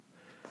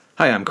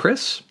Hi, I'm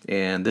Chris,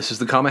 and this is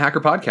the Comma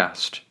Hacker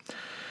Podcast.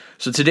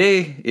 So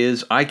today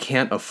is I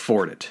Can't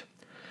Afford It.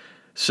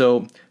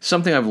 So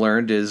something I've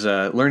learned is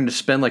learning to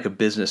spend like a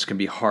business can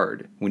be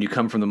hard when you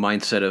come from the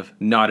mindset of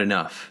not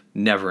enough,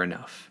 never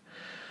enough.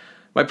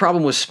 My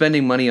problem was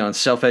spending money on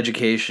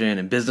self-education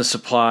and business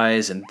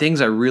supplies and things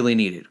I really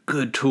needed,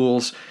 good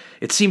tools.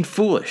 It seemed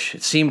foolish.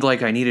 It seemed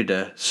like I needed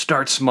to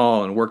start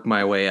small and work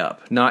my way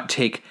up, not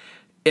take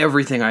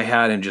everything I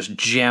had and just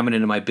jam it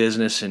into my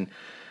business and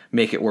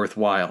make it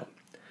worthwhile.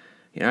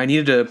 I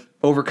needed to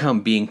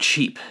overcome being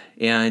cheap,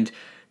 and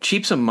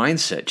cheap's a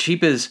mindset.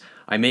 Cheap is,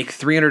 I make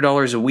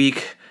 $300 a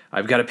week,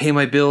 I've got to pay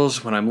my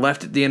bills. When I'm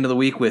left at the end of the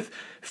week with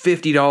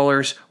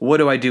 $50, what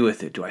do I do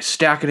with it? Do I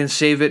stack it and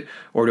save it,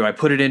 or do I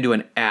put it into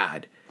an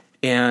ad?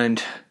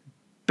 And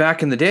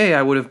back in the day,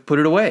 I would have put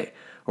it away,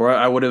 or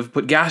I would have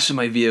put gas in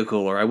my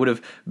vehicle, or I would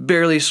have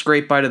barely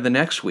scraped by to the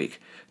next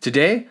week.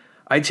 Today,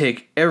 I'd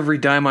take every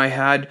dime I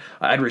had,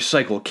 I'd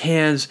recycle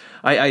cans,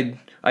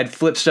 I'd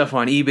flip stuff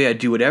on eBay, I'd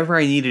do whatever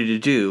I needed to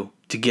do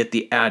to get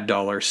the ad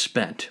dollars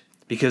spent.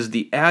 Because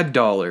the ad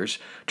dollars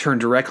turn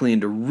directly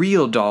into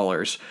real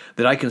dollars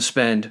that I can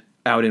spend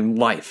out in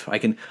life. I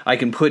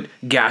can put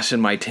gas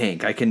in my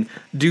tank. I can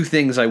do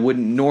things I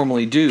wouldn't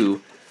normally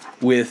do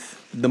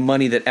with the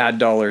money that ad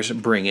dollars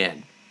bring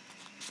in.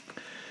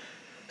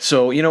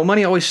 So,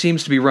 money always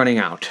seems to be running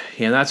out,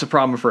 and that's a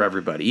problem for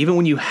everybody. Even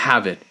when you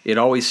have it, it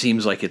always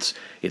seems like it's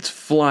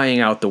flying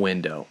out the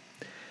window.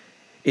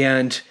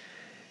 And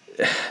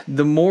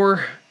the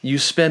more you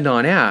spend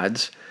on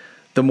ads,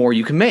 the more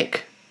you can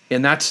make.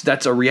 And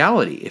that's a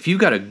reality. If you've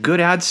got a good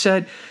ad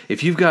set,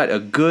 if you've got a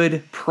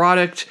good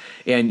product,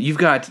 and you've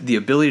got the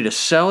ability to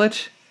sell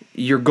it,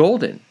 you're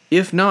golden.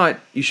 If not,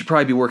 you should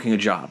probably be working a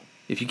job.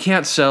 If you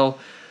can't sell,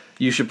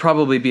 you should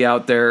probably be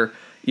out there,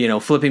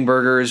 flipping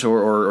burgers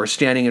or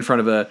standing in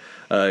front of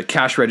a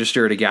cash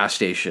register at a gas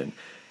station.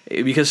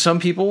 Because some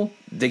people,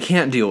 they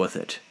can't deal with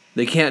it.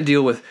 They can't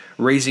deal with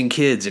raising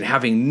kids and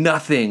having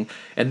nothing,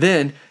 and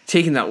then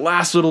taking that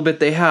last little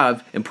bit they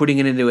have and putting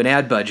it into an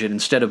ad budget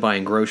instead of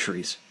buying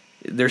groceries.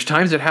 There's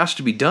times it has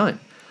to be done.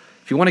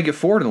 If you want to get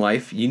forward in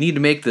life, you need to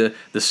make the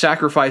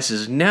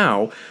sacrifices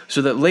now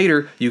so that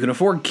later you can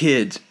afford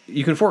kids,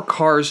 you can afford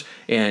cars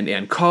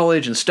and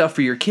college and stuff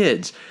for your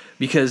kids,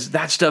 because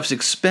that stuff's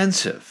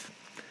expensive.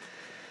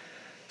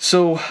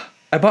 So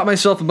I bought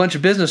myself a bunch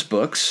of business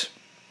books.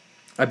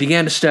 I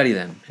began to study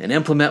them and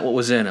implement what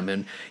was in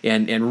them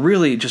and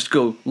really just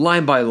go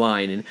line by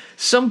line. And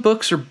some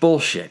books are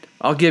bullshit.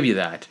 I'll give you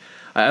that.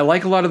 I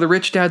like a lot of the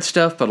Rich Dad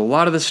stuff, but a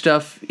lot of the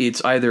stuff,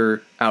 it's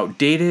either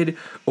outdated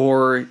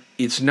or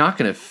it's not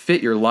going to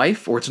fit your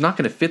life, or it's not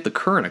going to fit the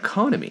current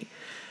economy.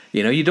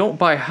 You don't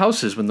buy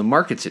houses when the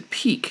market's at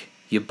peak.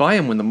 You buy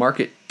them when the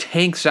market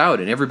tanks out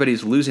and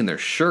everybody's losing their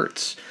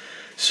shirts.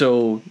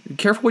 So be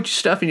careful what you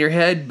stuff in your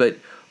head, but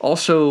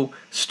also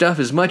stuff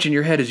as much in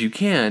your head as you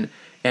can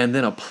and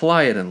then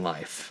apply it in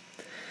life.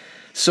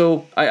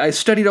 So I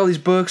studied all these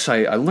books,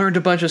 I learned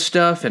a bunch of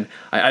stuff, and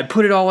I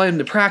put it all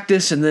into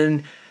practice, and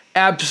then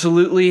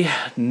absolutely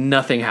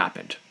nothing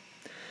happened.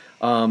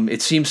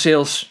 It seemed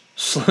sales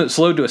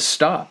slowed to a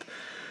stop.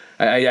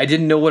 I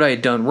didn't know what I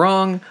had done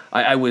wrong.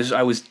 I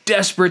was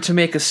desperate to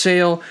make a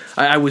sale.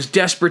 I was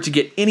desperate to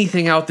get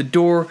anything out the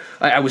door.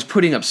 I was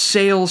putting up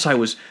sales. I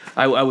was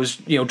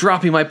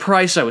dropping my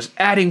price. I was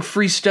adding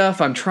free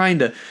stuff. I'm trying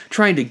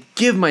to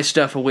give my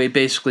stuff away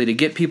basically to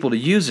get people to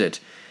use it.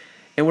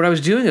 And what I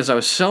was doing is I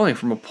was selling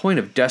from a point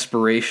of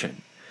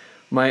desperation.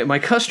 My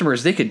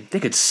customers, they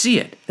could see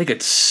it. They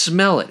could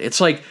smell it.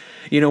 It's like,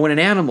 when an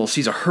animal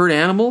sees a herd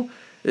animal,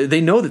 they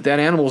know that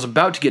animal is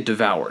about to get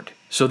devoured.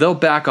 So they'll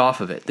back off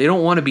of it. They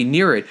don't want to be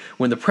near it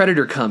when the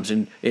predator comes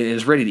and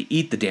is ready to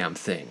eat the damn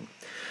thing.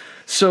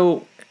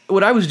 So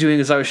what I was doing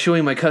is I was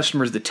showing my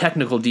customers the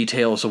technical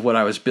details of what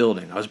I was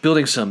building. I was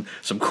building some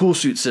cool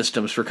suit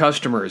systems for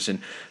customers, and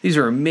these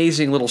are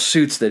amazing little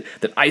suits that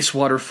ice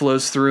water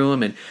flows through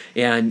them,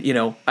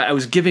 and I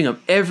was giving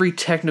them every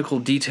technical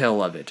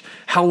detail of it,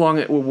 how long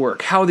it would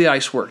work, how the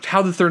ice worked,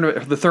 how the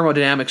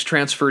thermodynamics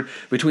transferred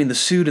between the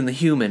suit and the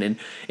human,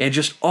 and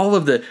just all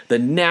of the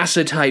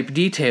NASA type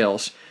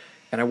details.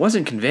 And I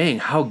wasn't conveying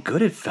how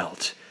good it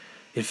felt.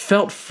 It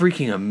felt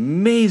freaking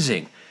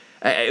amazing.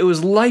 It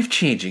was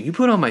life-changing. You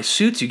put on my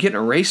suits, you get in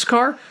a race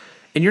car,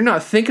 and you're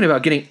not thinking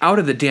about getting out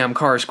of the damn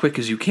car as quick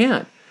as you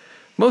can.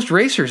 Most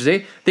racers,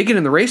 they get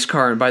in the race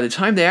car, and by the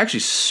time they actually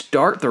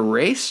start the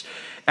race,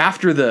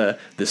 after the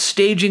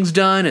staging's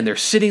done, and they're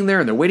sitting there,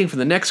 and they're waiting for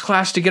the next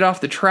class to get off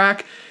the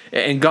track,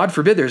 and God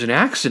forbid there's an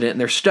accident, and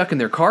they're stuck in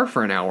their car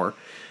for an hour.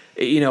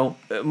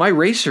 My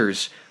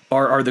racers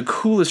are the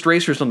coolest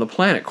racers on the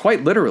planet,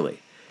 quite literally.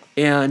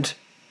 And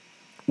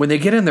when they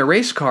get in their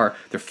race car,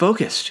 they're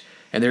focused.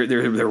 And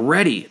they're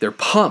ready, they're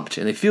pumped,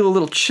 and they feel a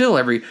little chill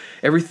every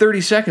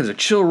 30 seconds. A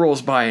chill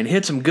rolls by and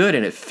hits them good,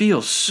 and it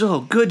feels so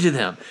good to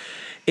them.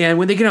 And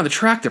when they get on the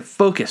track, they're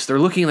focused. They're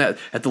looking at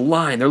the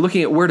line. They're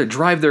looking at where to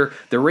drive their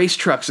race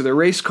trucks or their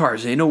race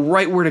cars. And they know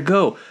right where to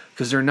go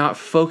because they're not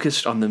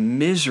focused on the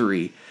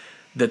misery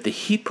that the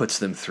heat puts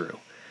them through.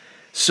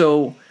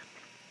 So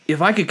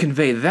if I could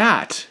convey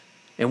that,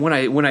 and when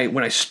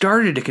I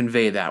started to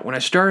convey that, when I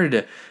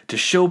started to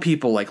show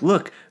people like,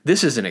 look,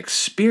 this is an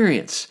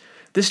experience.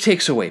 This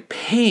takes away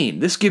pain.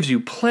 This gives you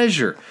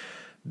pleasure.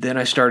 Then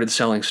I started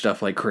selling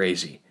stuff like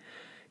crazy.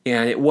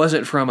 And it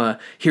wasn't from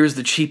here's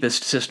the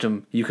cheapest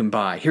system you can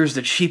buy. Here's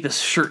the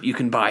cheapest shirt you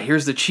can buy.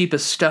 Here's the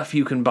cheapest stuff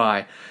you can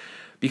buy.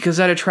 Because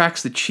that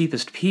attracts the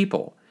cheapest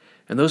people.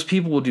 And those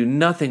people will do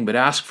nothing but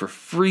ask for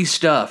free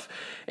stuff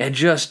and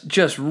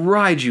just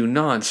ride you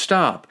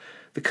nonstop.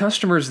 The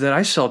customers that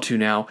I sell to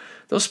now,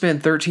 they'll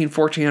spend $1,300,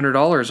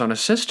 $1,400 on a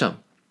system.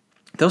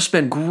 They'll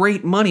spend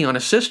great money on a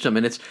system,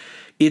 and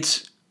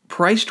it's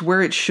priced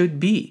where it should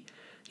be.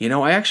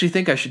 I actually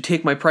think I should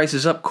take my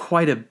prices up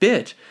quite a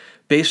bit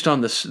based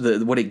on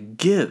what it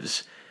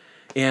gives.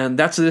 And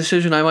that's a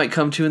decision I might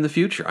come to in the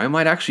future. I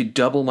might actually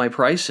double my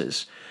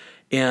prices.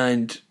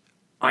 And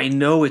I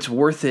know it's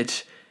worth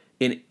it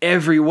in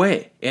every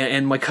way.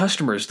 And my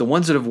customers, the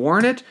ones that have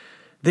worn it,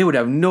 they would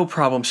have no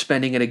problem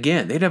spending it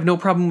again. They'd have no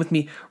problem with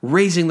me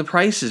raising the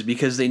prices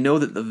because they know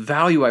that the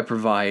value I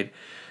provide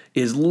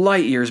is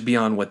light years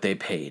beyond what they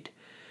paid.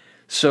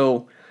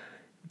 So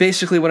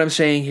basically what I'm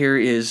saying here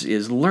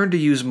is learn to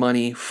use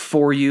money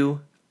for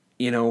you.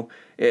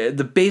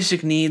 The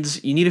basic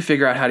needs, you need to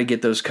figure out how to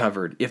get those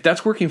covered. If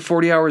that's working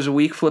 40 hours a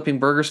week flipping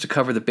burgers to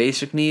cover the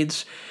basic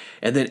needs,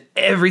 and then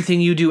everything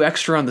you do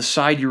extra on the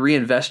side you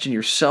reinvest in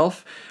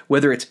yourself,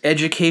 whether it's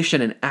education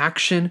and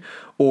action,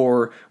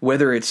 or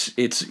whether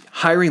it's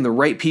hiring the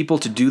right people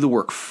to do the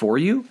work for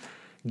you,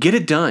 get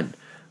it done.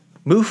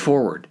 Move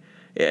forward.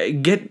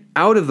 Get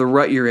out of the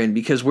rut you're in,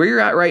 because where you're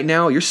at right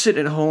now, you're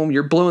sitting at home,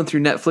 you're blowing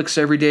through Netflix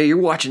every day, you're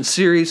watching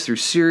series through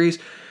series,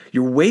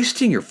 you're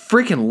wasting your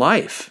freaking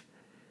life.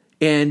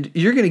 And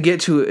you're going to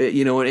get to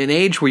an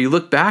age where you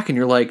look back and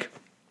you're like,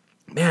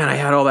 man, I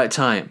had all that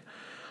time.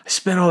 I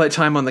spent all that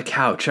time on the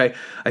couch. I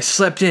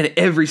slept in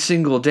every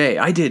single day.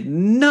 I did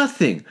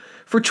nothing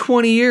for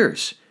 20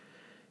 years.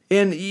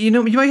 And, you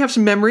might have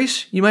some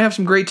memories. You might have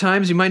some great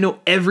times. You might know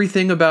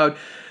everything about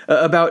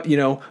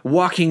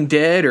Walking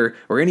Dead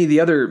or any of the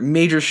other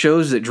major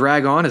shows that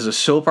drag on as a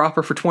soap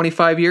opera for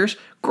 25 years.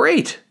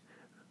 Great.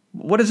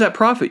 What does that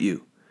profit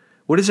you?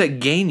 What does that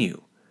gain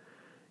you?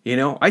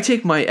 I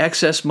take my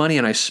excess money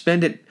and I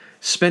spend it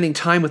spending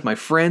time with my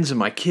friends and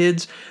my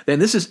kids. Then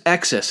this is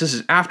excess. This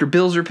is after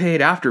bills are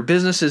paid, after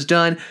business is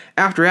done,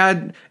 after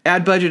ad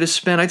budget is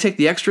spent. I take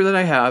the extra that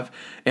I have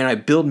and I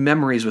build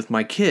memories with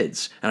my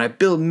kids and I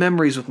build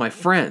memories with my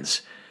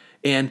friends.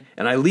 And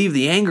I leave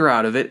the anger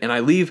out of it and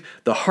I leave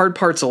the hard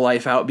parts of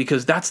life out,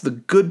 because that's the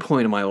good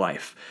point of my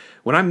life.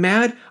 When I'm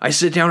mad, I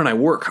sit down and I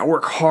work. I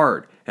work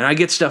hard and I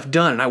get stuff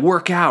done and I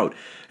work out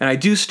and I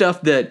do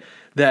stuff that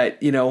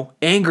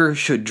anger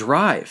should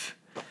drive.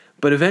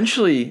 But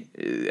eventually,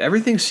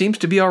 everything seems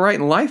to be all right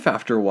in life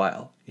after a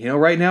while.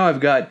 Right now I've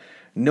got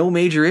no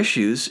major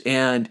issues,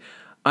 and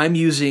I'm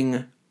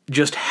using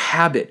just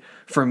habit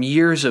from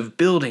years of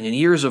building and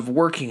years of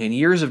working and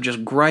years of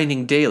just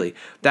grinding daily.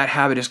 That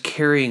habit is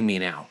carrying me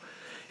now.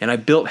 And I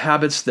built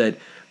habits that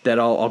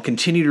I'll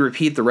continue to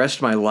repeat the rest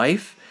of my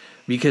life,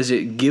 because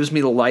it gives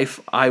me the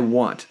life I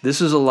want. This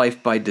is a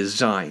life by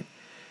design.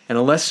 And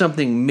unless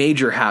something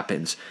major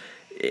happens,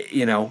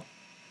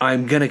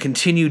 I'm going to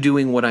continue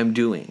doing what I'm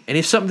doing. And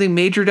if something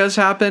major does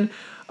happen,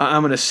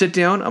 I'm going to sit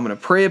down, I'm going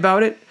to pray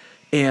about it,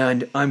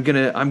 and I'm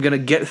going to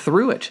get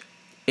through it.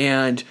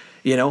 And,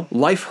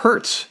 life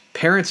hurts.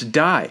 Parents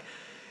die.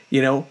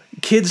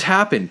 Kids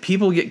happen.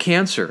 People get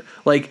cancer.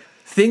 Like,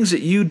 things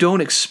that you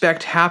don't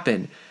expect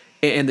happen.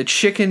 And the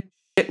chicken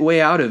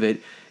way out of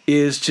it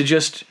is to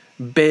just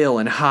bail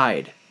and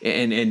hide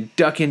and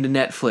duck into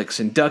Netflix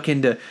and duck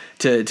into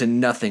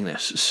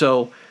nothingness.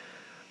 So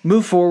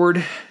move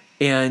forward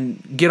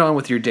and get on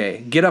with your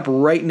day. Get up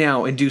right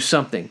now and do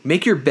something.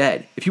 Make your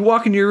bed. If you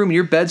walk into your room and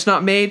your bed's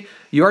not made,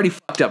 you already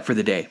fucked up for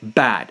the day.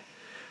 Bad.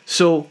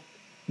 So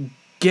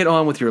get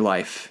on with your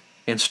life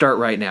and start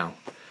right now.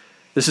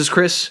 This is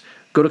Chris.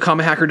 Go to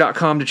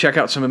commahacker.com to check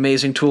out some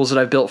amazing tools that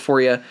I've built for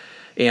you.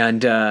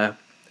 And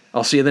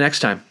I'll see you the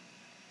next time.